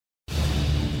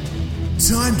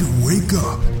Time to wake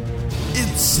up.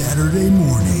 It's Saturday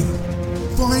morning.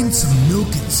 Find some milk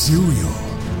and cereal.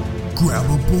 Grab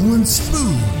a bowl and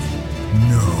spoon.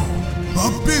 No, a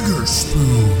bigger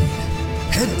spoon.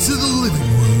 Head to the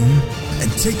living room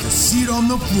and take a seat on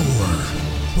the floor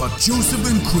while Joseph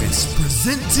and Chris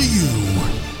present to you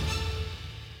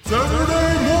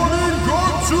Saturday Morning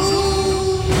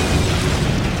Cartoon!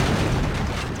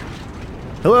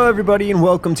 Hello everybody and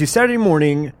welcome to Saturday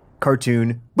Morning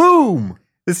Cartoon Boom!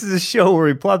 This is a show where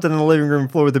we plop down on the living room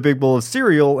floor with a big bowl of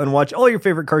cereal and watch all your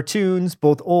favorite cartoons,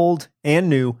 both old and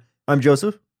new. I'm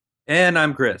Joseph. And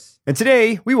I'm Chris. And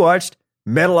today we watched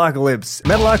Metalocalypse.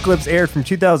 Metalocalypse aired from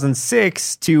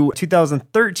 2006 to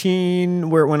 2013,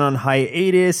 where it went on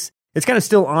hiatus. It's kind of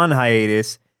still on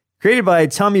hiatus. Created by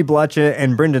Tommy Blacha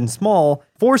and Brendan Small.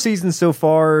 4 seasons so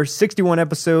far, 61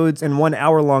 episodes, and 1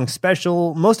 hour-long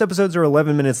special. Most episodes are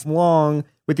 11 minutes long,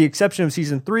 with the exception of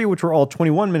season 3, which were all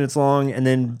 21 minutes long, and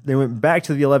then they went back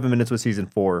to the 11 minutes with season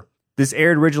 4. This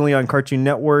aired originally on Cartoon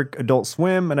Network, Adult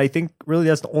Swim, and I think really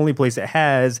that's the only place it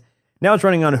has. Now it's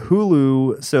running on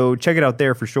Hulu, so check it out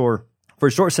there for sure. For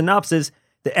a short synopsis,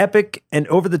 the epic and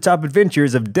over-the-top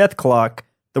adventures of Death Clock,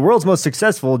 the world's most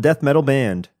successful death metal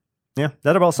band. Yeah,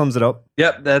 that about sums it up.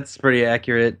 Yep, that's pretty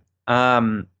accurate.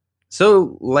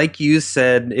 So, like you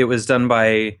said, it was done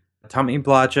by Tommy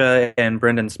Blacha and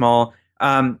Brendan Small.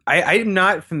 I'm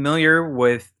not familiar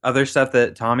with other stuff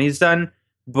that Tommy's done,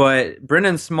 but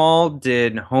Brendan Small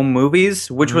did Home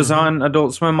Movies, which was on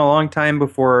Adult Swim a long time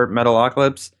before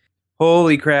Metalocalypse.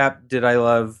 Holy crap, did I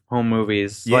love Home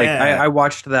Movies. Yeah. Like, I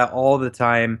watched that all the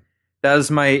time. That was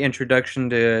my introduction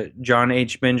to John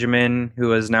H. Benjamin,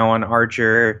 who is now on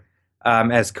Archer,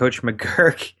 as Coach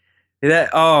McGurk.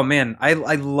 Oh man, I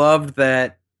loved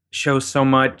that show so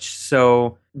much.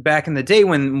 So back in the day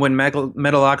when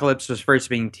Metalocalypse was first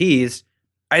being teased,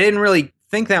 I didn't really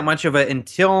think that much of it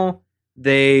until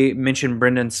they mentioned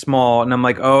Brendan Small, and I'm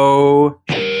like, oh,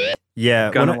 yeah,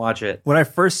 gonna watch it. When I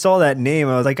first saw that name,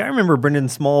 I was like, I remember Brendan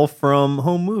Small from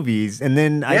Home Movies, and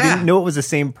then I didn't know it was the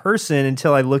same person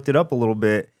until I looked it up a little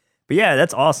bit. But yeah,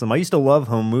 that's awesome. I used to love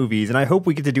Home Movies, and I hope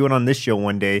we get to do it on this show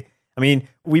one day. I mean,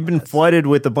 we've been flooded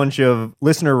with a bunch of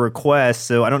listener requests,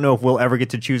 so I don't know if we'll ever get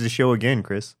to choose a show again,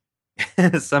 Chris.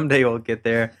 Someday we'll get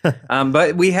there.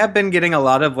 But we have been getting a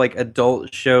lot of like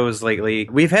adult shows lately.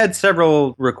 We've had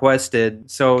several requested,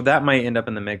 so that might end up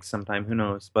in the mix sometime. Who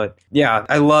knows? But yeah,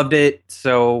 I loved it.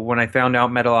 So when I found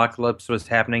out Metalocalypse was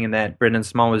happening and that Brendan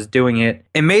Small was doing it,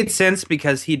 it made sense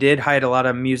because he did hide a lot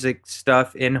of music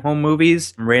stuff in Home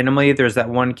Movies. Randomly, there's that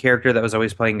one character that was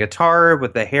always playing guitar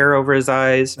with the hair over his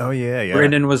eyes. Oh, yeah.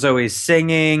 Brendan was always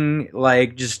singing,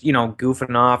 like just,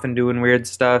 goofing off and doing weird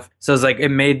stuff. So it's like, it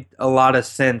made a lot of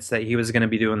sense that he was going to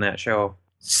be doing that show.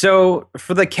 So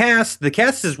for the cast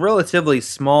is relatively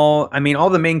small. I mean, all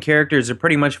the main characters are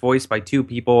pretty much voiced by 2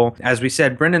 people. As we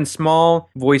said, Brendan Small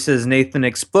voices Nathan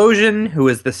Explosion, who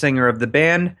is the singer of the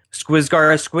band,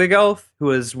 Squizgar Squigelf,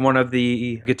 who is one of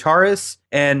the guitarists,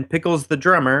 and Pickles the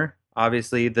drummer,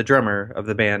 obviously the drummer of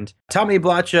the band. Tommy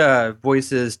Blacha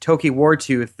voices Toki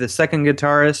Wartooth, the second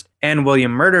guitarist, and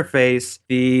William Murderface,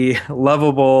 the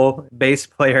lovable bass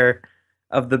player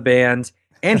of the band.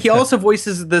 And he also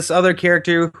voices this other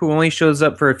character who only shows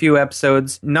up for a few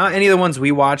episodes. Not any of the ones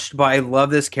we watched, but I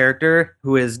love this character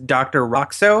who is Dr.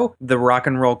 Roxo, the rock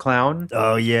and roll clown.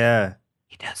 Oh, yeah.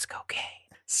 He does cocaine.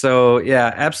 So,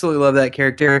 yeah, absolutely love that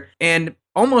character. And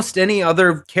almost any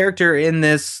other character in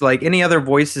this, like any other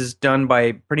voice is done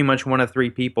by pretty much one of 3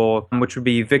 people, which would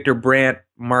be Victor Brandt,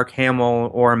 Mark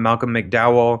Hamill, or Malcolm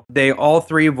McDowell. They all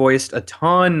 3 voiced a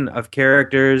ton of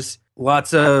characters.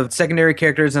 Lots of secondary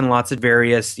characters and lots of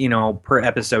various, per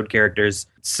episode characters.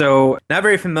 So not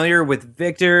very familiar with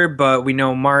Victor, but we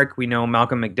know Mark, we know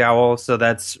Malcolm McDowell. So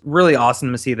that's really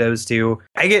awesome to see those 2.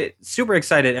 I get super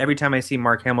excited every time I see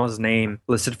Mark Hamill's name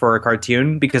listed for a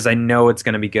cartoon because I know it's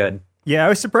going to be good. Yeah, I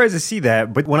was surprised to see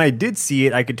that, but when I did see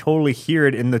it, I could totally hear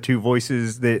it in the 2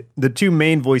 voices, the 2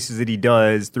 main voices that he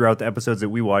does throughout the episodes that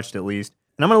we watched at least.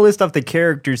 And I'm going to list off the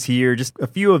characters here, just a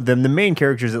few of them, the main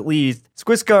characters at least.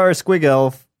 Squizgar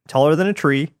Squigelf, taller than a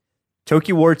tree.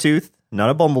 Toki Wartooth,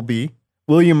 not a bumblebee.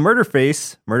 William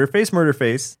Murderface.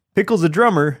 Pickles the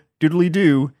drummer, doodly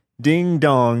doo, ding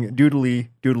dong,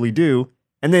 doodly doo.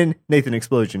 And then Nathan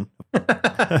Explosion.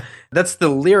 That's the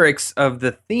lyrics of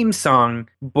the theme song,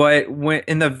 but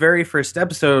in the very first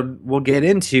episode we'll get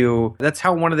into, that's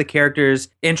how one of the characters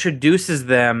introduces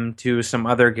them to some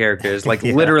other characters, like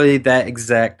literally that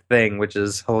exact thing, which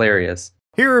is hilarious.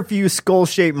 Here are a few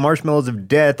skull-shaped marshmallows of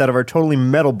death out of our totally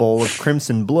metal bowl of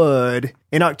crimson blood.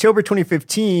 In October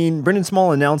 2015, Brendan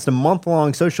Small announced a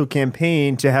month-long social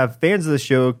campaign to have fans of the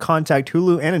show contact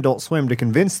Hulu and Adult Swim to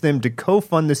convince them to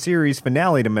co-fund the series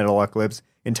finale to Metalocalypse,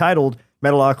 entitled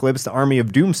Metalocalypse, The Army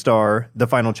of Doomstar, The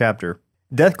Final Chapter.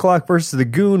 Death Clock vs. the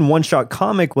Goon one-shot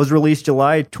comic was released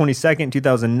July 22nd,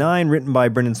 2009, written by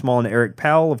Brendan Small and Eric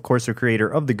Powell, of course the creator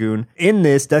of the Goon. In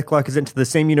this, Death Clock is into the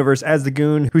same universe as the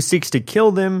Goon, who seeks to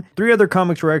kill them. 3 other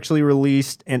comics were actually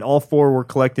released, and all 4 were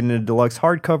collected in a deluxe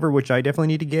hardcover, which I definitely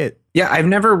need to get. Yeah, I've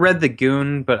never read The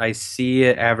Goon, but I see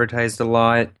it advertised a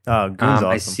lot. Oh, Goon's awesome.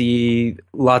 I see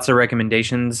lots of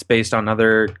recommendations based on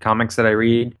other comics that I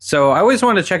read. So I always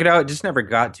wanted to check it out, just never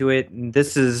got to it.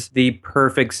 This is the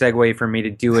perfect segue for me to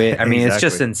do it. I mean, It's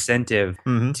just incentive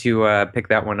to pick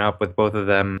that one up with both of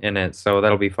them in it. So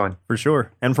that'll be fun. For sure.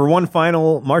 And for one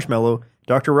final marshmallow,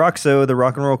 Dr. Roxo, the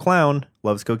rock and roll clown,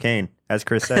 loves cocaine, as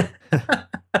Chris said.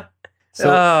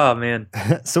 Oh, man.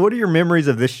 So what are your memories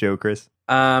of this show, Chris?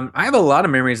 I have a lot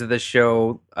of memories of this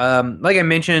show. Like I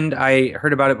mentioned, I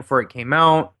heard about it before it came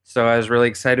out, so I was really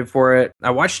excited for it.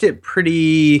 I watched it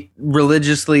pretty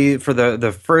religiously for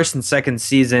the first and second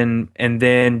season, and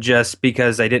then just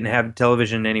because I didn't have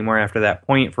television anymore after that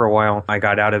point for a while, I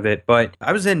got out of it. But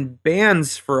I was in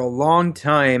bands for a long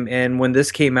time, and when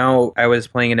this came out, I was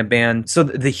playing in a band. So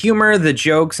the humor, the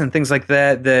jokes, and things like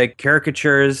that, the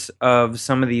caricatures of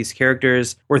some of these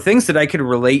characters were things that I could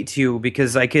relate to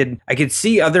because I could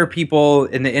see other people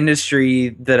in the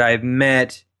industry that I've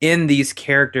met in these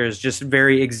characters, just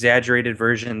very exaggerated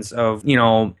versions of, you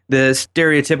know, the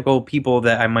stereotypical people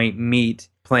that I might meet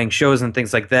playing shows and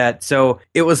things like that. So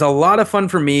it was a lot of fun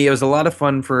for me. It was a lot of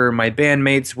fun for my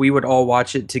bandmates. We would all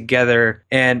watch it together,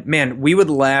 and man, we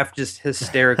would laugh just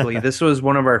hysterically. This was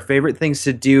one of our favorite things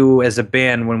to do as a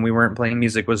band when we weren't playing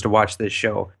music, was to watch this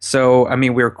show. So, I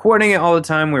mean, we were quoting it all the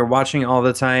time. We were watching it all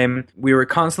the time. We were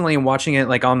constantly watching it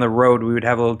like on the road. We would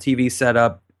have a little TV set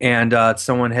up, and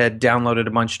someone had downloaded a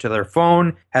bunch to their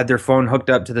phone, had their phone hooked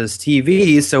up to this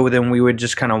TV, so then we would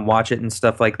just kind of watch it and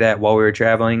stuff like that while we were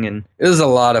traveling, and it was a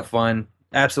lot of fun.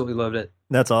 Absolutely loved it.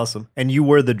 That's awesome. And you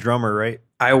were the drummer, right?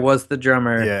 I was the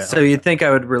drummer. Yeah. So you'd think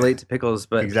I would relate to Pickles,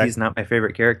 but He's not my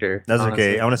favorite character. That's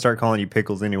honestly. Okay. I want to start calling you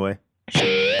Pickles anyway.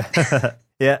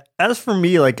 Yeah. As for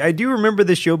me, like, I do remember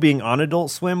the show being on Adult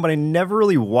Swim, but I never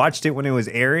really watched it when it was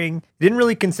airing. Didn't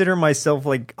really consider myself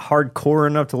like hardcore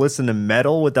enough to listen to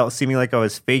metal without seeming like I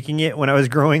was faking it when I was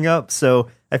growing up.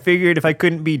 So I figured if I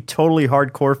couldn't be totally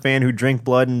hardcore fan who drank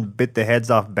blood and bit the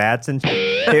heads off bats and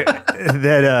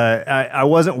I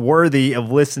wasn't worthy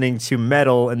of listening to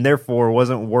metal, and therefore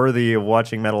wasn't worthy of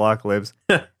watching Metalocalypse.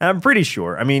 I'm pretty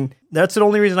sure. I mean, that's the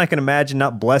only reason I can imagine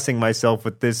not blessing myself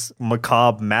with this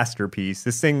macabre masterpiece.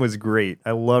 This thing was great.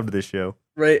 I loved this show.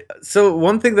 Right. So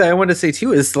one thing that I want to say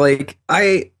too is like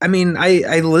I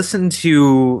listen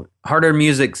to harder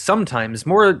music sometimes,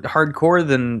 more hardcore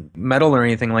than metal or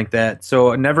anything like that.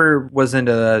 So I never was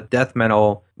into death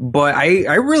metal, but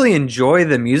I really enjoy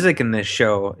the music in this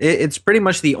show. It's pretty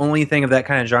much the only thing of that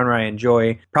kind of genre I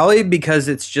enjoy, probably because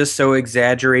it's just so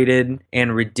exaggerated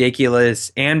and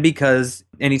ridiculous, and because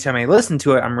anytime I listen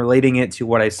to it, I'm relating it to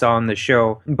what I saw in the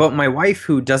show. But my wife,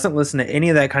 who doesn't listen to any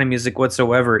of that kind of music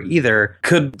whatsoever either,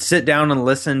 could sit down and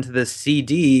listen to this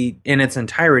CD in its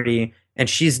entirety. And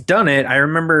she's done it. I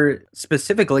remember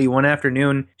specifically one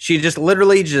afternoon, she just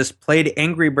literally just played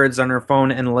Angry Birds on her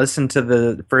phone and listened to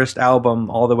the first album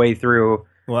all the way through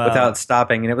without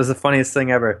stopping. And it was the funniest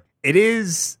thing ever. It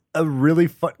is a really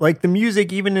fun, like the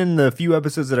music, even in the few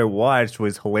episodes that I watched,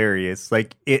 was hilarious.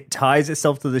 Like, it ties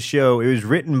itself to the show. It was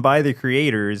written by the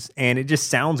creators, and it just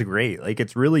sounds great. Like,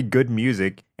 it's really good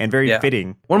music and very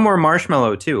fitting. One more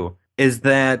marshmallow too is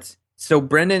that, so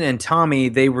Brendan and Tommy,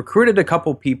 they recruited a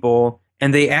couple people,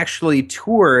 and they actually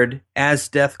toured as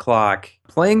Death Clock,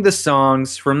 playing the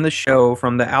songs from the show,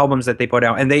 from the albums that they put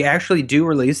out. And they actually do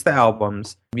release the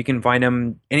albums. You can find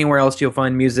them anywhere else you'll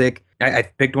find music. I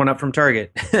picked one up from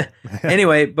Target.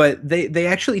 Anyway, but they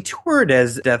actually toured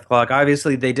as Death Clock.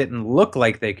 Obviously, they didn't look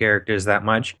like their characters that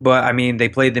much. But, I mean, they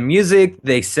played the music.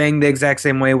 They sang the exact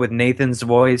same way with Nathan's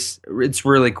voice. It's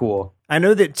really cool. I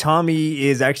know that Tommy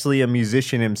is actually a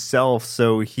musician himself,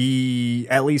 so he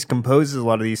at least composes a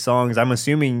lot of these songs. I'm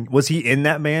assuming, was he in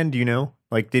that band? Do you know?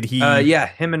 Like, did he? Yeah,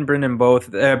 him and Brendan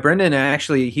both. Brendan,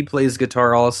 actually, he plays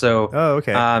guitar also. Oh,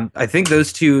 okay. I think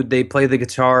those two, they play the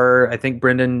guitar. I think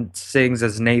Brendan sings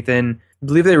as Nathan. I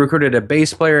believe they recruited a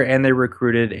bass player and they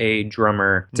recruited a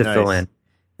drummer to fill in.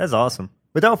 That's awesome.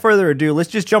 Without further ado, let's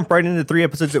just jump right into 3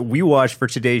 episodes that we watched for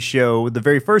today's show. The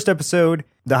very first episode,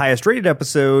 the highest rated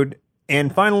episode,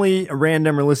 And finally, a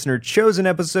random or listener chosen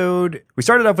episode. We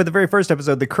started off with the very first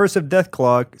episode, The Curse of Death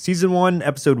Clock, Season 1,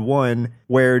 Episode 1,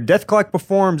 where Death Clock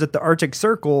performs at the Arctic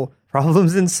Circle.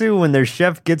 Problems ensue when their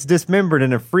chef gets dismembered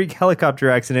in a freak helicopter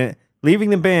accident,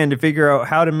 leaving the band to figure out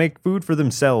how to make food for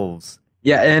themselves.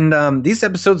 Yeah, and these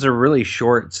episodes are really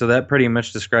short, so that pretty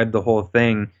much described the whole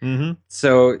thing. Mm-hmm.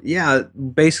 So, yeah,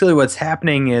 basically what's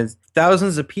happening is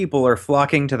thousands of people are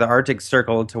flocking to the Arctic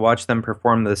Circle to watch them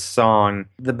perform this song.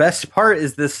 The best part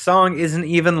is this song isn't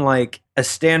even like a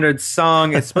standard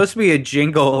song. It's supposed to be a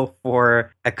jingle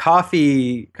for a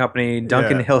coffee company,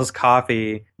 Duncan Hill's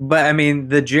Coffee. But, I mean,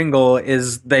 the jingle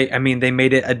is, they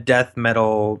made it a death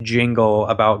metal jingle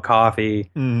about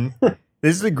coffee. Mm-hmm.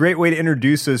 This is a great way to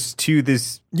introduce us to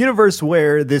this universe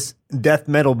where this death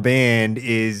metal band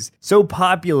is so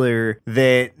popular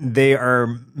that they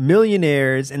are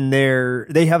millionaires and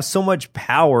they have so much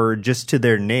power just to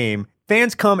their name.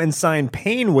 Fans come and sign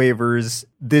pain waivers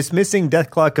dismissing Death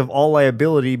Clock of all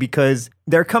liability because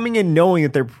they're coming in knowing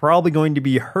that they're probably going to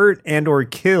be hurt and or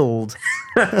killed.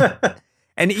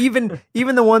 And even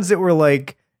the ones that were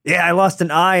like, yeah, I lost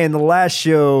an eye in the last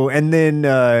show, and then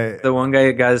the one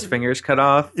guy got his fingers cut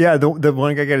off. Yeah, the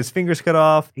one guy got his fingers cut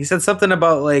off. He said something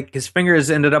about like his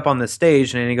fingers ended up on the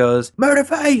stage, and he goes, "Murder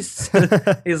face!"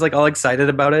 He's like all excited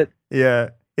about it. Yeah,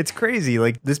 it's crazy.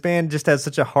 Like this band just has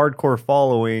such a hardcore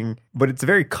following, but it's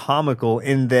very comical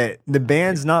in that the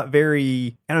band's not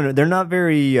very. I don't know. They're not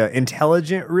very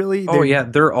intelligent, really.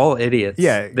 They're all idiots.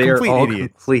 Yeah, they are all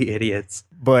idiots. complete idiots.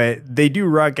 But they do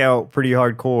rock out pretty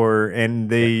hardcore, and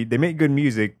they make good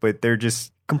music, but they're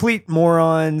just complete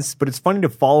morons. But it's funny to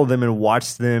follow them and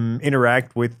watch them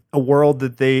interact with a world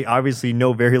that they obviously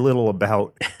know very little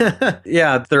about.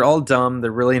 Yeah, they're all dumb.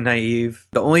 They're really naive.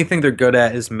 The only thing they're good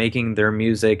at is making their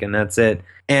music, and that's it.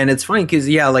 And it's funny because,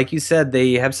 yeah, like you said,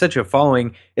 they have such a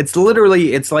following. It's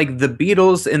like the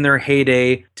Beatles in their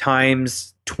heyday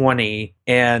times 20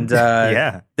 and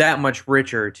that much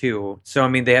richer too. So I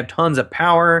mean, they have tons of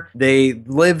power. They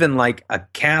live in like a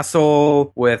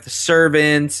castle with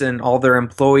servants, and all their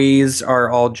employees are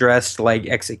all dressed like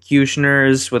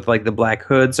executioners with like the black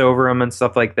hoods over them and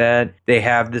stuff like that. They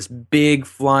have this big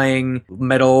flying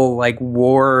metal like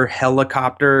war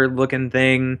helicopter looking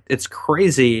thing. It's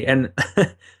crazy. And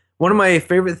one of my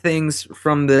favorite things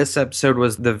from this episode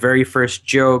was the very first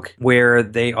joke where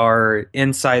they are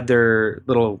inside their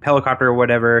little helicopter or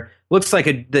whatever. Looks like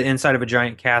the inside of a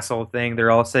giant castle thing. They're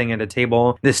all sitting at a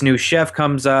table. This new chef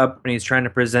comes up and he's trying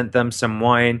to present them some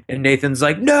wine. And Nathan's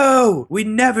like, "No, we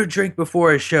never drink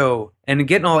before a show." And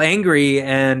getting all angry,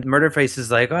 and Murderface is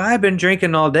like, "Oh, I've been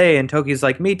drinking all day." And Toki's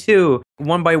like, "Me too."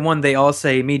 One by one, they all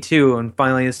say, "Me too." And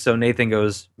finally, so Nathan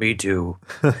goes, "Me too."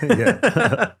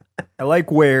 Yeah. I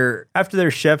like where after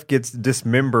their chef gets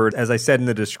dismembered, as I said in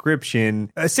the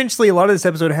description, essentially a lot of this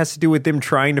episode has to do with them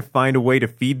trying to find a way to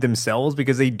feed themselves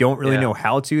because they don't really know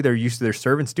how to. They're used to their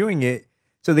servants doing it.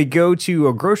 So they go to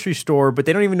a grocery store, but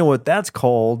they don't even know what that's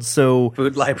called. So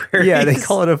food library. Yeah, they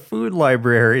call it a food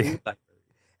library.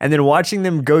 And then watching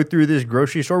them go through this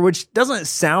grocery store, which doesn't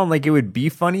sound like it would be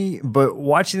funny, but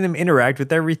watching them interact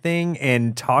with everything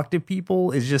and talk to people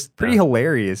is just pretty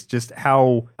hilarious. Just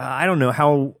how, I don't know,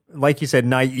 how, like you said,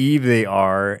 naive they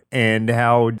are and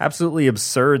how absolutely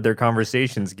absurd their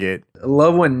conversations get. I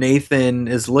love when Nathan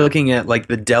is looking at like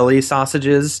the deli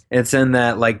sausages. It's in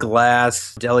that like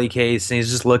glass deli case and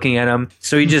he's just looking at them.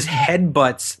 So he just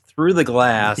headbutts through the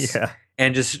glass. Yeah.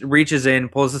 And just reaches in,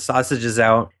 pulls the sausages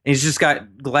out. And he's just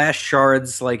got glass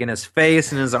shards like in his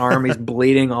face and his arm. He's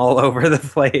bleeding all over the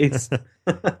place.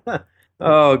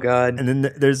 Oh, God. And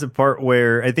then there's a part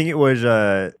where I think it was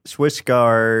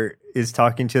Swishgar is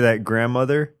talking to that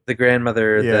grandmother. The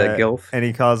grandmother, the gilf. And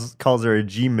he calls her a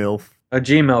G-MILF. A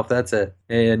G-MILF, that's it.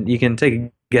 And you can take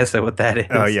a guess at what that is.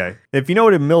 Oh, yeah. If you know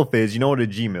what a MILF is, you know what a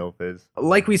G-MILF is.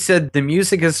 Like we said, the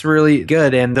music is really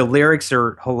good and the lyrics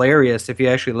are hilarious if you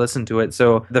actually listen to it.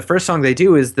 So the first song they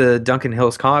do is the Duncan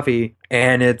Hill's Coffee,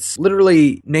 and it's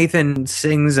literally Nathan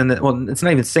sings, and well, it's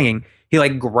not even singing. He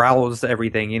like growls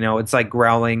everything, you know, it's like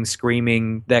growling,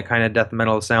 screaming, that kind of death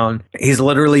metal sound. He's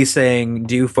literally saying,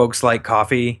 "Do folks like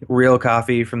coffee? Real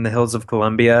coffee from the hills of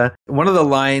Columbia?" One of the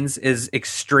lines is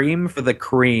 "extreme for the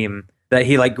cream," that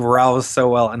he like growls so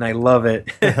well, and I love it.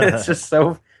 It's just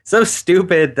so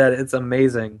stupid that it's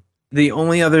amazing. The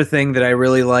only other thing that I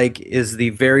really like is the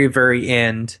very, very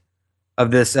end of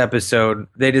this episode.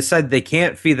 They decide they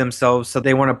can't feed themselves, so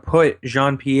they want to put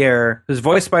Jean-Pierre, who's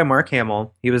voiced by Mark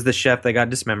Hamill, he was the chef that got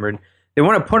dismembered, they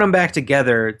want to put them back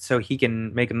together so he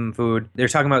can make them food. They're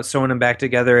talking about sewing them back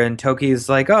together, and Toki's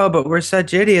like, oh, but we're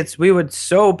such idiots. We would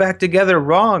sew back together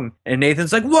wrong. And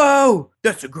Nathan's like, whoa,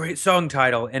 that's a great song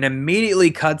title. And immediately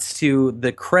cuts to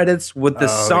the credits with the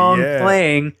song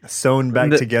playing. Sewn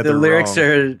back together The lyrics wrong.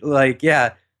 are like,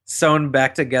 sewn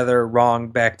back together, wrong,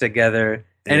 back together.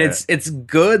 And it's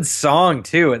good song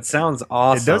too. It sounds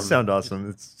awesome. It does sound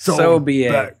awesome. It's so be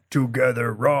it. Back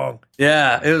together wrong.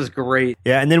 Yeah, it was great.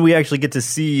 Yeah, and then we actually get to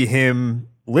see him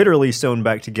literally sewn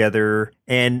back together.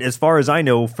 And as far as I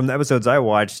know, from the episodes I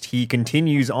watched, he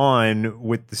continues on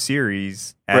with the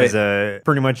series as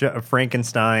pretty much a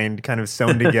Frankenstein kind of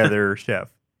sewn together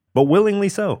chef, but willingly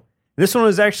so. This one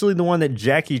was actually the one that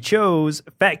Jackie chose.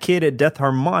 Fat Kid at Death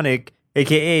Harmonic,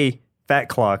 aka Fat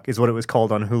Clock, is what it was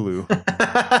called on Hulu.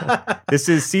 This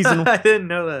is season. I didn't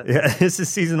know that. Yeah, this is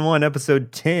season 1,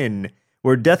 episode 10,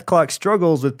 where Death Clock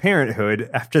struggles with parenthood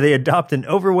after they adopt an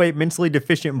overweight, mentally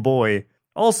deficient boy.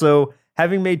 Also,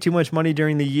 having made too much money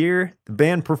during the year, the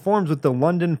band performs with the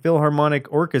London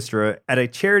Philharmonic Orchestra at a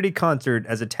charity concert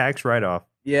as a tax write-off.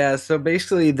 Yeah, so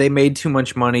basically they made too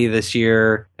much money this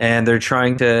year, and they're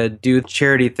trying to do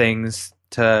charity things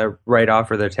to write off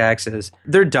for their taxes.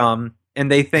 They're dumb. And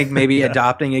they think maybe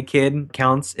adopting a kid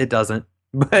counts. It doesn't.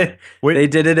 But they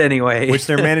did it anyway. Which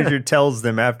their manager tells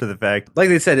them after the fact. Like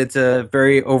they said, it's a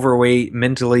very overweight,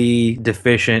 mentally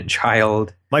deficient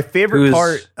child. My favorite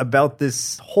part about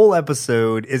this whole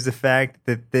episode is the fact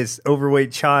that this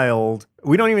overweight child,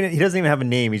 he doesn't even have a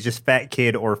name. He's just Fat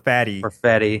Kid or Fatty. Or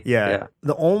Fatty. Yeah.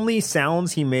 The only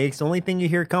sounds he makes, the only thing you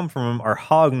hear come from him are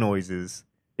hog noises.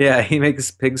 Yeah, he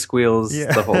makes pig squeals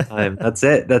the whole time. That's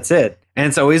it. And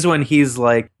it's always when he's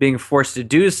like being forced to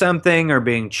do something or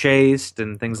being chased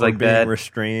and things like being that.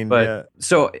 Restrained. But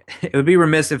so it would be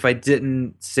remiss if I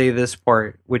didn't say this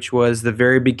part, which was the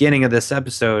very beginning of this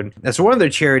episode. As one of their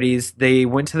charities, they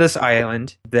went to this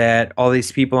island that all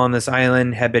these people on this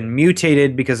island had been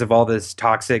mutated because of all this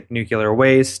toxic nuclear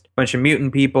waste, a bunch of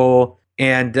mutant people.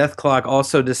 And Death Clock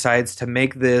also decides to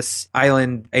make this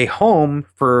island a home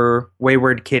for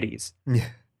wayward kitties.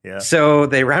 Yeah. So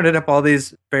they rounded up all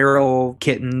these feral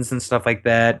kittens and stuff like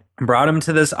that, and brought them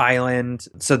to this island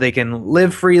so they can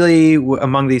live freely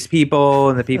among these people,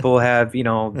 and the people have,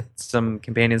 some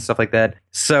companions, stuff like that.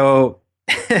 So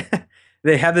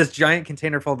they have this giant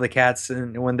container full of the cats,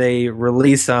 and when they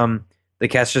release them, the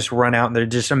cats just run out and they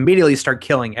just immediately start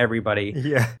killing everybody.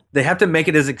 Yeah. They have to make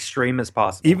it as extreme as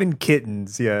possible. Even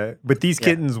kittens, yeah. But these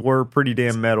kittens were pretty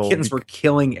damn metal. Kittens were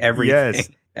killing everything. Yes.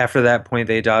 After that point,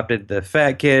 they adopted the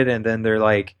Fat Kid, and then they're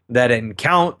like, that didn't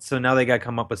count, so now they got to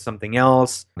come up with something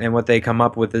else. And what they come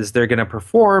up with is they're going to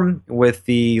perform with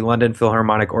the London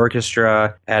Philharmonic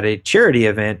Orchestra at a charity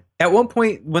event. At one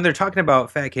point, when they're talking about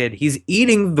Fat Kid, he's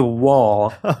eating the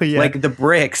wall, like the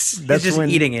bricks. He's just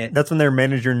eating it. That's when their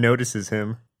manager notices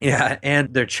him. Yeah,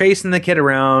 and they're chasing the kid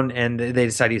around, and they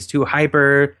decide he's too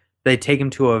hyper. They take him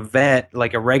to a vet,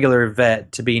 like a regular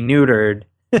vet, to be neutered.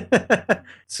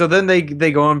 So then they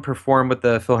go and perform with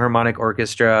the Philharmonic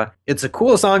Orchestra. It's a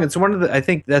cool song. It's I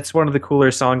think that's one of the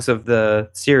cooler songs of the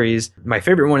series. My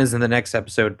favorite one is in the next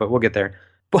episode, but we'll get there.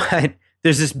 But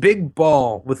there's this big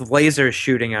ball with lasers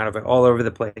shooting out of it all over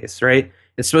the place, right?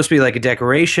 It's supposed to be like a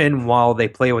decoration while they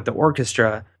play with the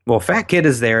orchestra. Well, Fat Kid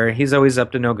is there. He's always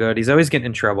up to no good. He's always getting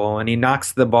in trouble, and he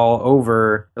knocks the ball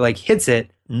over, like hits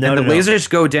it. And the lasers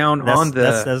go down on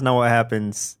the... That's not what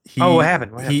happens. What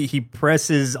happened? He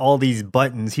presses all these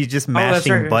buttons. He's just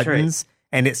mashing buttons,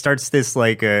 and it starts this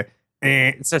like a...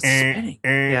 It starts spinning.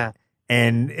 Yeah.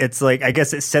 And it's like, I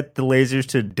guess it set the lasers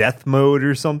to death mode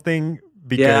or something,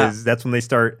 because that's when they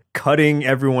start cutting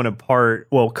everyone apart.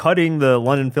 Well, cutting the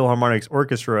London Philharmonic's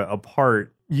orchestra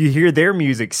apart. You hear their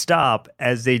music stop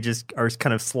as they just are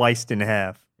kind of sliced in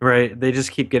half. Right. They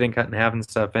just keep getting cut in half and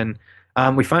stuff. And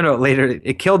we find out later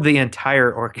it killed the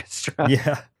entire orchestra.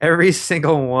 Yeah. Every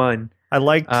single one. I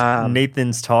liked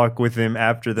Nathan's talk with him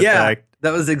after the fact.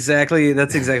 That's exactly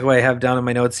what I have down in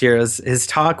my notes here is his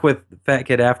talk with Fat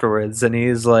Kid afterwards. And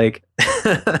he's like,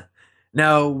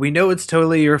 now, we know it's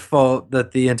totally your fault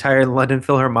that the entire London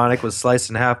Philharmonic was sliced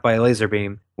in half by a laser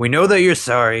beam. We know that you're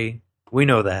sorry. We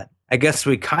know that. I guess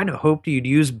we kind of hoped you'd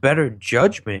use better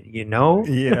judgment,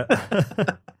 Yeah.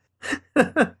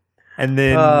 And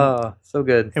then... so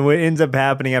good. And what ends up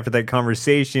happening after that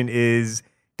conversation is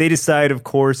they decide, of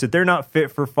course, that they're not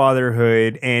fit for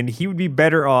fatherhood, and he would be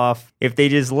better off if they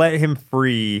just let him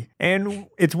free. And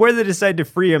it's where they decide to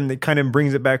free him that kind of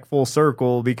brings it back full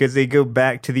circle, because they go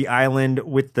back to the island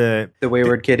with the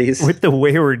wayward kitties. With the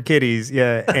wayward kitties,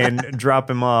 yeah, and drop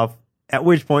him off. At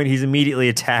which point he's immediately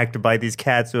attacked by these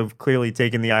cats who have clearly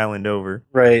taken the island over.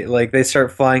 Right, like they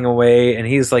start flying away and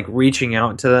he's like reaching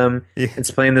out to them. Yeah. It's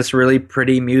playing this really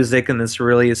pretty music in this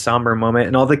really somber moment,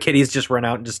 and all the kitties just run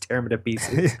out and just tear him to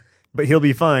pieces. But he'll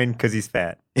be fine because he's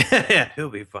fat. Yeah, he'll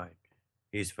be fine.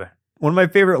 He's fat. One of my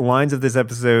favorite lines of this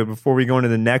episode before we go into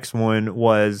the next one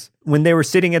was when they were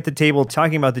sitting at the table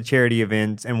talking about the charity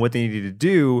events and what they needed to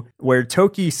do, where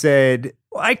Toki said,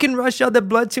 I can rush all the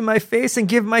blood to my face and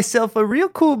give myself a real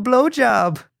cool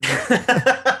blowjob.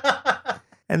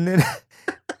 and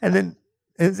then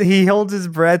he holds his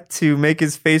breath to make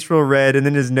his face real red, and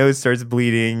then his nose starts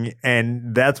bleeding,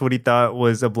 and that's what he thought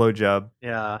was a blowjob.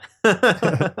 Yeah.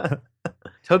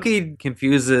 Toki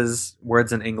confuses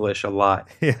words in English a lot.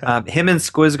 Yeah. Him and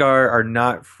Squizgar are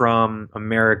not from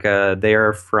America. They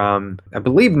are from, I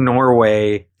believe,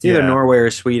 Norway. It's either Norway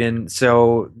or Sweden.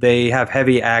 So they have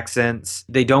heavy accents.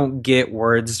 They don't get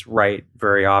words right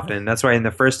very often. That's why in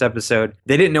the first episode,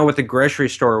 they didn't know what the grocery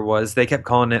store was. They kept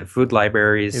calling it food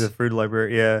libraries. The food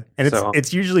library, yeah. And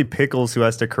it's usually Pickles who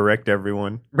has to correct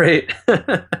everyone. Right.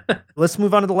 Let's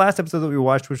move on to the last episode that we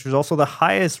watched, which was also the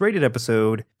highest rated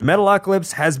episode.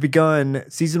 Metalocalypse has begun,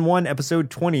 season 1,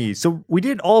 episode 20. So we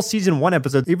did all season 1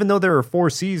 episodes, even though there are 4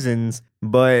 seasons.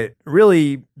 But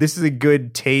really, this is a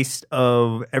good taste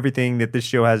of everything that this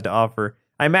show has to offer.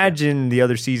 I imagine the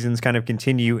other seasons kind of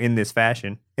continue in this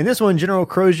fashion. In this one, General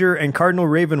Crozier and Cardinal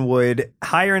Ravenwood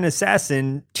hire an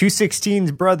assassin,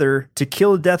 216's brother, to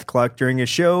kill Deathclock during a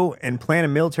show and plan a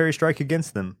military strike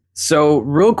against them. So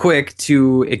real quick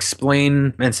to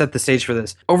explain and set the stage for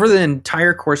this. Over the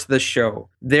entire course of the show,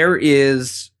 there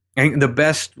is, I think the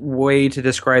best way to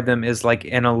describe them is like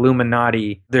an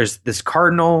Illuminati. There's this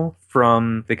cardinal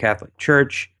from the Catholic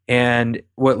Church and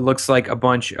what looks like a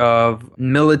bunch of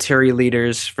military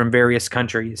leaders from various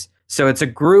countries. So it's a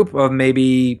group of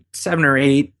maybe 7 or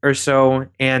 8 or so,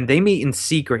 and they meet in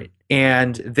secret.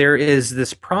 And there is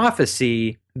this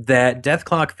prophecy that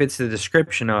Deathclock fits the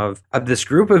description of this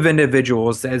group of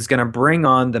individuals that is going to bring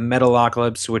on the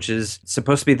Metalocalypse, which is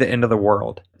supposed to be the end of the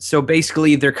world. So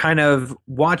basically, they're kind of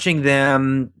watching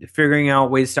them, figuring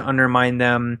out ways to undermine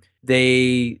them.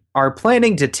 They are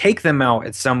planning to take them out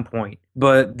at some point.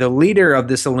 But the leader of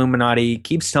this Illuminati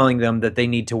keeps telling them that they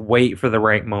need to wait for the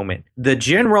right moment. The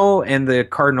general and the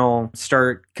cardinal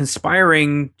start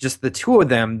conspiring, just the two of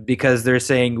them, because they're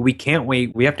saying, we can't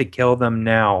wait, we have to kill them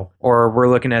now, or we're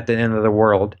looking at the end of the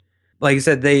world. Like I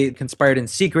said, they conspired in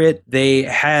secret. They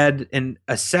had an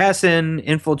assassin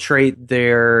infiltrate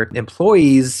their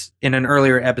employees in an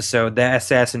earlier episode. That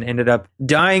assassin ended up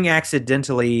dying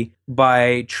accidentally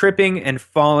by tripping and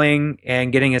falling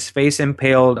and getting his face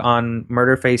impaled on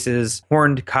Murderface's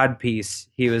horned codpiece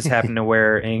he was happened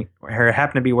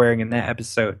to be wearing in that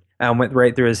episode. Went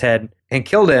right through his head and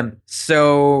killed him.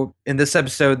 So in this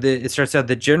episode, it starts out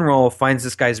the general finds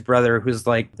this guy's brother who's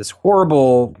like this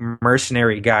horrible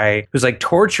mercenary guy who's like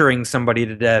torturing somebody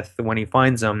to death when he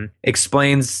finds him,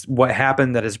 explains what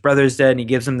happened, that his brother's dead, and he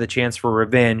gives him the chance for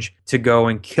revenge to go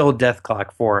and kill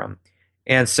Deathclock for him.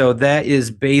 And so that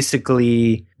is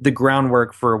basically the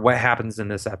groundwork for what happens in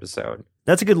this episode.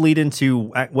 That's a good lead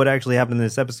into what actually happened in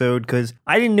this episode, because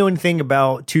I didn't know anything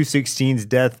about 216's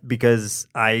death because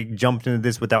I jumped into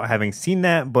this without having seen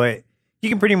that, but you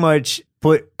can pretty much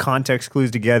put context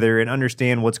clues together and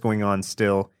understand what's going on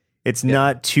still. It's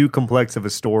not too complex of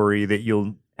a story that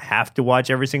you'll have to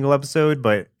watch every single episode,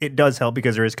 but it does help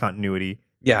because there is continuity.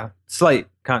 Yeah, slight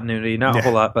continuity, not a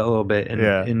whole lot, but a little bit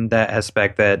in that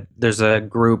aspect that there's a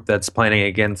group that's planning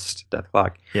against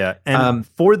Deathclock. Yeah, and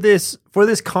for this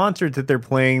concert that they're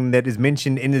playing that is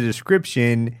mentioned in the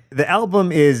description, the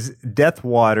album is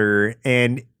Deathwater,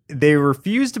 and they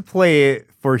refused to play it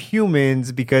for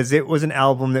humans because it was an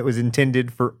album that was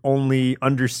intended for only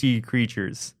undersea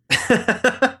creatures.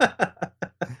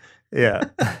 Yeah.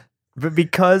 But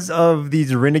because of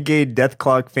these renegade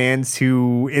Deathclock fans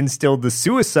who instilled the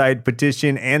suicide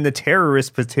petition and the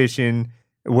terrorist petition,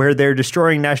 where they're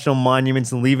destroying national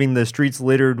monuments and leaving the streets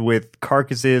littered with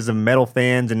carcasses of metal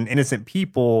fans and innocent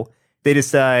people, they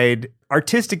decide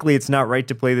artistically it's not right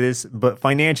to play this, but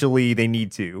financially they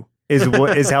need to,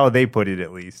 is how they put it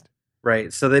at least.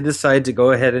 Right. So they decide to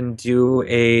go ahead and do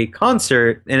a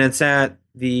concert, and it's at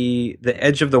the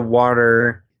edge of the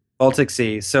water, Baltic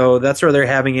Sea. So that's where they're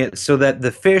having it so that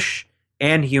the fish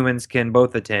and humans can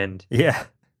both attend. Yeah.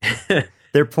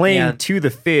 They're playing to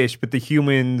the fish, but the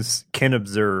humans can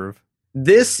observe.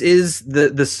 This is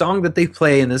the song that they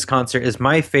play in this concert is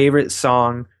my favorite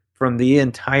song from the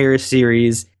entire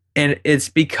series. And it's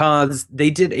because they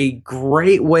did a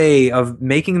great way of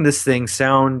making this thing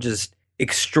sound just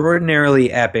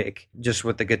extraordinarily epic, just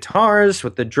with the guitars,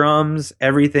 with the drums,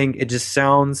 everything. It just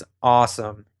sounds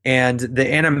awesome. And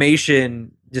the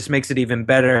animation just makes it even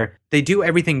better. They do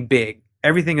everything big.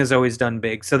 Everything is always done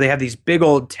big. So they have these big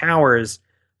old towers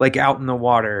like out in the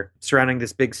water surrounding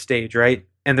this big stage, right?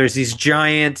 And there's these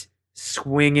giant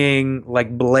swinging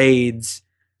like blades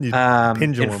in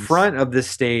front of the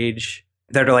stage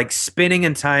that are like spinning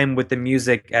in time with the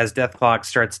music as Death Clock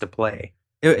starts to play.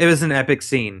 It was an epic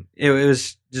scene. It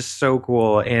was just so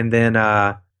cool. And then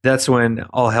that's when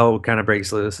all hell kind of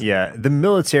breaks loose. Yeah, the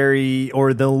military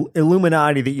or the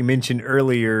Illuminati that you mentioned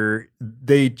earlier,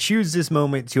 they choose this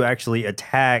moment to actually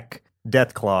attack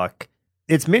Death Clock.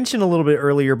 It's mentioned a little bit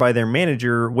earlier by their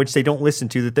manager, which they don't listen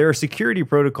to, that there are security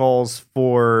protocols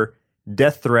for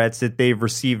death threats that they've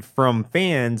received from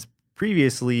fans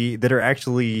previously that are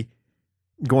actually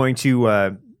going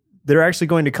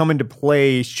to come into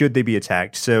play should they be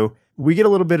attacked. So we get a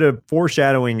little bit of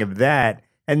foreshadowing of that.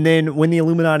 And then when the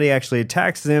Illuminati actually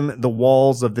attacks them, the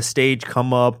walls of the stage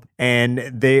come up and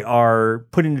they are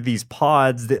put into these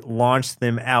pods that launch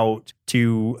them out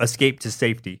to escape to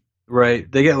safety.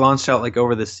 Right. They get launched out like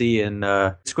over the sea, and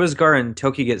Skwisgaar and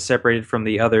Toki get separated from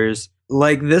the others.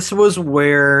 Like, this was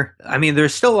where, I mean,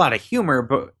 there's still a lot of humor,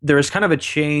 but there's kind of a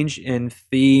change in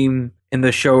theme in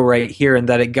the show right here, in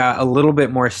that it got a little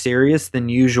bit more serious than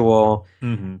usual.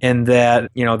 Mm-hmm. And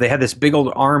that, you know, they had this big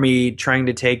old army trying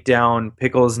to take down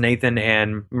Pickles, Nathan,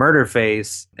 and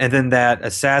Murderface. And then that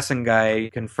assassin guy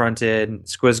confronted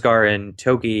Skwisgaar and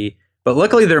Toki. But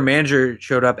luckily their manager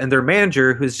showed up, and their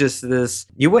manager, who's just this,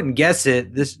 you wouldn't guess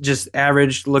it, this just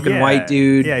average looking white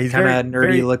dude, he's kind of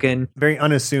nerdy looking. Very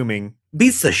unassuming.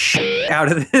 Beats the shit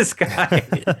out of this guy.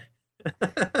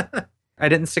 I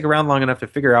didn't stick around long enough to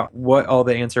figure out what all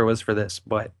the answer was for this,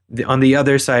 but on the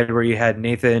other side where you had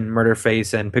Nathan,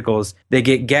 Murderface, and Pickles, they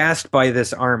get gassed by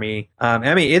this army.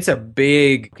 I mean, it's a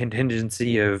big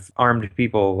contingency of armed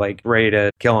people, like, ready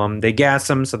to kill them. They gas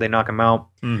them, so they knock them out.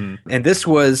 Mm-hmm. And this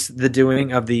was the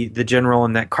doing of the general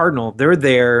and that cardinal. They're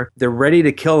there, they're ready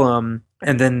to kill them.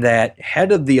 And then that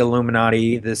head of the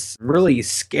Illuminati, this really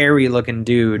scary looking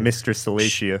dude, Mr.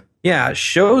 Salacia,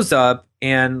 shows up.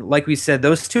 And like we said,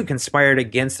 those two conspired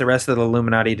against the rest of the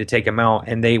Illuminati to take him out.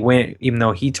 And they went, even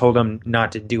though he told them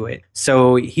not to do it.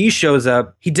 So he shows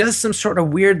up. He does some sort of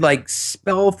weird like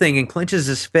spell thing and clenches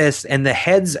his fist. And the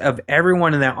heads of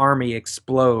everyone in that army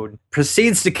explode.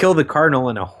 Proceeds to kill the cardinal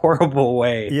in a horrible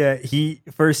way. Yeah, he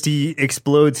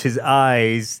explodes his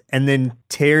eyes and then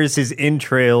tears his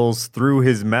entrails through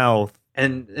his mouth.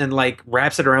 And like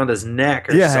wraps it around his neck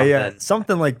or something. Yeah,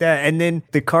 something like that. And then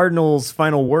the Cardinal's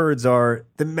final words are,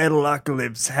 "The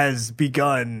Metalocalypse has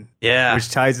begun." Yeah.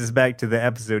 Which ties us back to the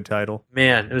episode title.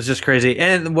 Man, it was just crazy.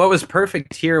 And what was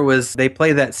perfect here was they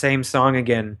play that same song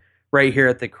again right here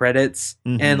at the credits.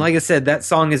 Mm-hmm. And like I said, that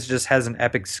song just has an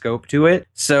epic scope to it.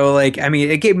 So like, I mean,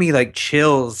 it gave me like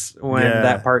chills when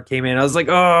that part came in. I was like,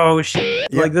 oh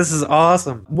shit, like this is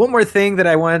awesome. One more thing that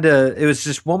it was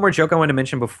just one more joke I wanted to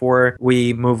mention before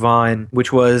we move on,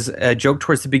 which was a joke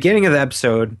towards the beginning of the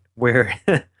episode where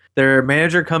their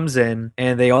manager comes in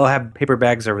and they all have paper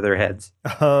bags over their heads.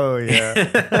 Oh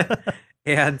yeah.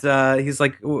 And he's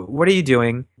like, what are you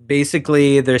doing?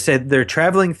 Basically, they're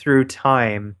traveling through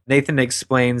time. Nathan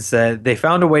explains that they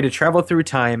found a way to travel through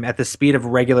time at the speed of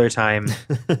regular time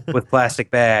with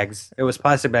plastic bags. It was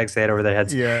plastic bags they had over their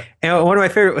heads. Yeah. And one of my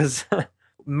favorite was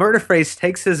Murderface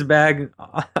takes his bag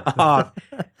off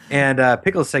and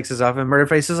Pickles takes his off. And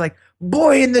Murderface is like,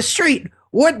 boy in the street,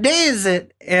 what day is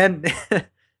it? And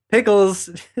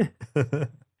Pickles...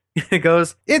 It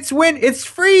goes, it's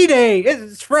free day.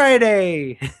 It's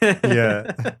Friday.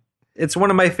 Yeah. It's one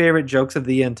of my favorite jokes of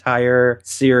the entire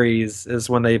series is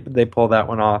when they pull that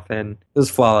one off, and it was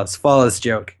flawless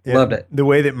joke. Yeah, loved it. The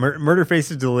way that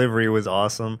Murderface's delivery was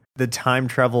awesome. The time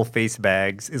travel face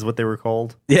bags is what they were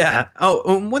called. Yeah.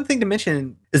 Oh, one thing to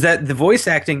mention is that the voice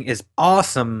acting is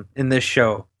awesome in this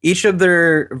show. Each of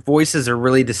their voices are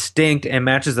really distinct and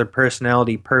matches their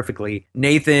personality perfectly.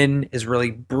 Nathan is really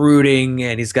brooding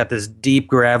and he's got this deep,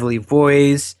 gravelly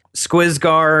voice.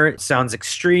 Skwisgaar sounds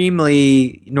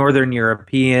extremely Northern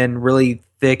European, really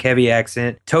thick, heavy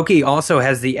accent. Toki also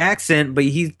has the accent, but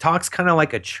he talks kind of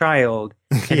like a child.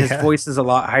 And his voice is a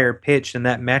lot higher pitched, and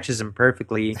that matches him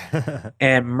perfectly.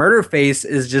 And Murderface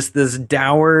is just this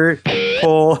dour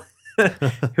pole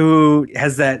who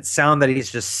has that sound that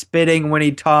he's just spitting when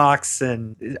he talks,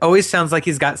 and it always sounds like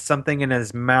he's got something in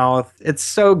his mouth. It's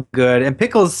so good. And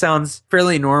Pickles sounds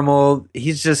fairly normal.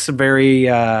 He's just very he's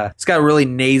got a really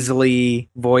nasally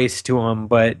voice to him,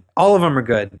 but all of them are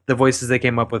good. The voices they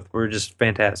came up with were just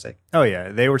fantastic. Oh yeah,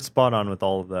 they were spot on with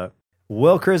all of that.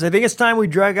 Well, Chris, I think it's time we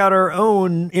drag out our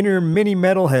own inner mini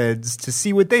metalheads to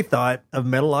see what they thought of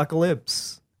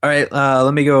Metalocalypse. All right,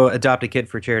 let me go adopt a kid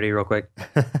for charity real quick.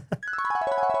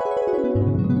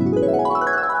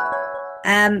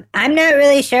 I'm not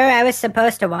really sure I was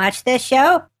supposed to watch this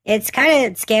show. It's kind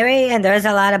of scary, and there's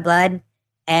a lot of blood,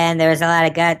 and there's a lot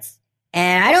of guts.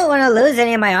 And I don't want to lose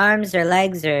any of my arms or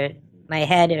legs or my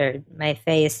head or my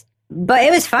face. But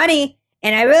it was funny,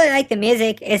 and I really like the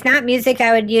music. It's not music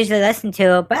I would usually listen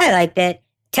to, but I liked it.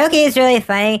 Toki is really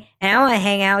funny, and I want to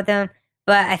hang out with him,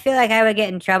 but I feel like I would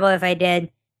get in trouble if I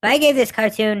did. But I gave this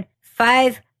cartoon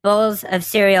 5 bowls of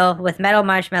cereal with metal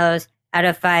marshmallows out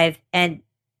of 5, and...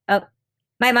 oh,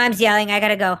 my mom's yelling. I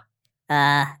gotta go.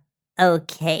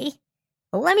 Okay.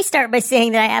 Well, let me start by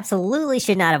saying that I absolutely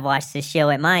should not have watched this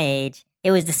show at my age. It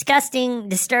was disgusting,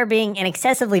 disturbing, and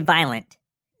excessively violent.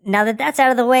 Now that that's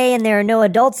out of the way and there are no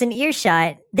adults in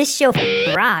earshot, this show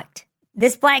rocked.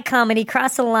 This black comedy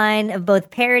crossed the line of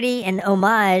both parody and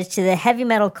homage to the heavy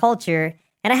metal culture,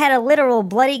 and I had a literal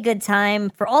bloody good time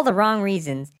for all the wrong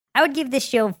reasons. I would give this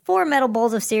show 4 metal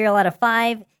bowls of cereal out of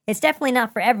 5. It's definitely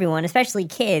not for everyone, especially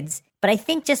kids, but I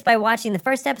think just by watching the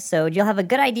first episode, you'll have a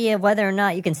good idea of whether or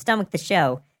not you can stomach the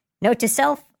show. Note to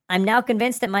self, I'm now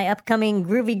convinced that my upcoming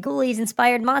Groovy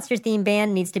Ghoulies-inspired monster theme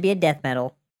band needs to be a death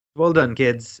metal. Well done,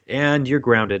 kids, and you're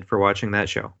grounded for watching that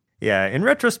show. Yeah, in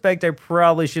retrospect, I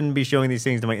probably shouldn't be showing these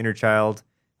things to my inner child.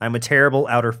 I'm a terrible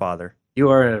outer father. You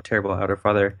are a terrible outer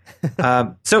father.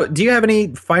 So do you have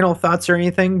any final thoughts or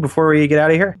anything before we get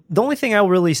out of here? The only thing I'll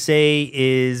really say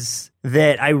is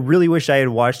that I really wish I had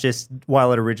watched this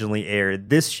while it originally aired.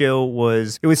 This show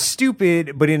was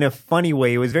stupid, but in a funny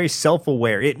way. It was very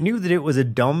self-aware. It knew that it was a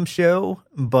dumb show,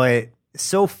 but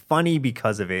so funny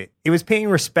because of it. It was paying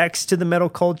respects to the metal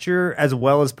culture as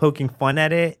well as poking fun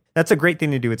at it. That's a great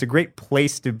thing to do. It's a great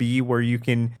place to be where you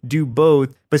can do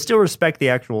both, but still respect the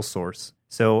actual source.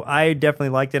 So I definitely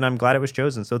liked it, and I'm glad it was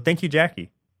chosen. So thank you,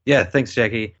 Jackie. Yeah, thanks,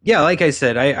 Jackie. Yeah, like I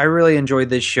said, I really enjoyed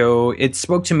this show. It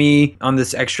spoke to me on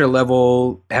this extra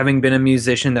level, having been a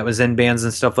musician that was in bands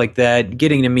and stuff like that,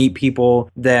 getting to meet people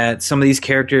that some of these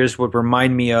characters would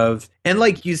remind me of. And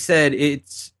like you said,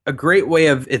 it's a great way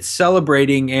of it's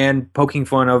celebrating and poking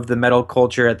fun of the metal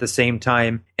culture at the same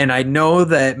time. And I know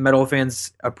that metal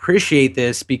fans appreciate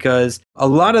this because a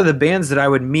lot of the bands that I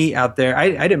would meet out there,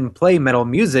 I didn't play metal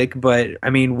music, but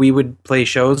I mean, we would play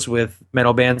shows with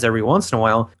metal bands every once in a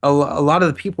while. A lot of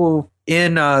the people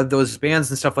in those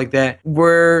bands and stuff like that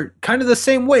were kind of the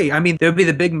same way. I mean, there would be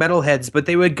the big metalheads, but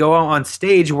they would go out on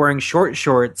stage wearing short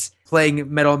shorts,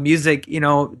 playing metal music, you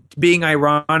know, being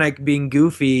ironic, being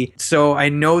goofy. So I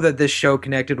know that this show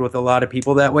connected with a lot of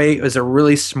people that way. It was a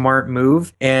really smart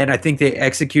move, and I think they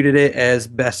executed it as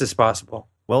best as possible.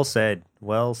 Well said.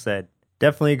 Well said.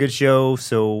 Definitely a good show,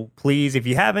 so please, if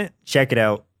you haven't, check it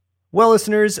out. Well,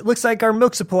 listeners, it looks like our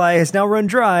milk supply has now run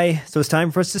dry, so it's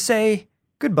time for us to say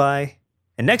goodbye.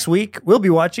 And next week, we'll be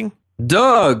watching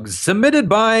Doug, submitted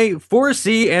by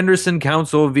 4C Anderson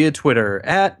Council via Twitter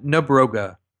at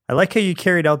Nabroga. I like how you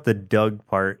carried out the Doug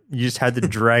part. You just had to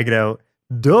drag it out.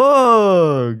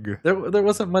 Doug! There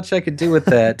wasn't much I could do with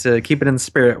that to keep it in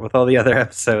spirit with all the other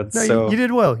episodes. No, so you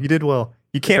did well. You did well.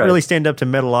 You can't really stand up to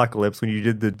Metalocalypse when you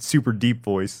did the super deep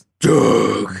voice.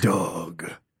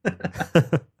 Doug.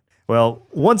 Well,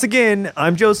 once again,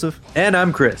 I'm Joseph. And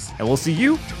I'm Chris. And we'll see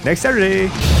you next Saturday.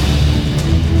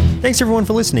 Thanks everyone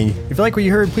for listening. If you like what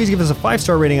you heard, please give us a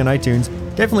 5-star rating on iTunes.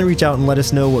 Definitely reach out and let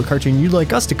us know what cartoon you'd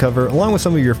like us to cover, along with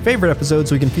some of your favorite episodes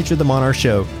so we can feature them on our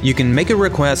show. You can make a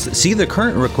request, see the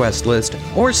current request list,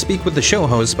 or speak with the show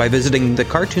host by visiting the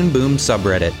Cartoon Boom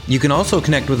subreddit. You can also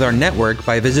connect with our network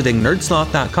by visiting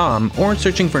nerdsloth.com or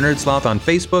searching for Nerdsloth on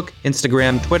Facebook,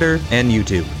 Instagram, Twitter, and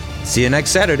YouTube. See you next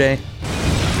Saturday.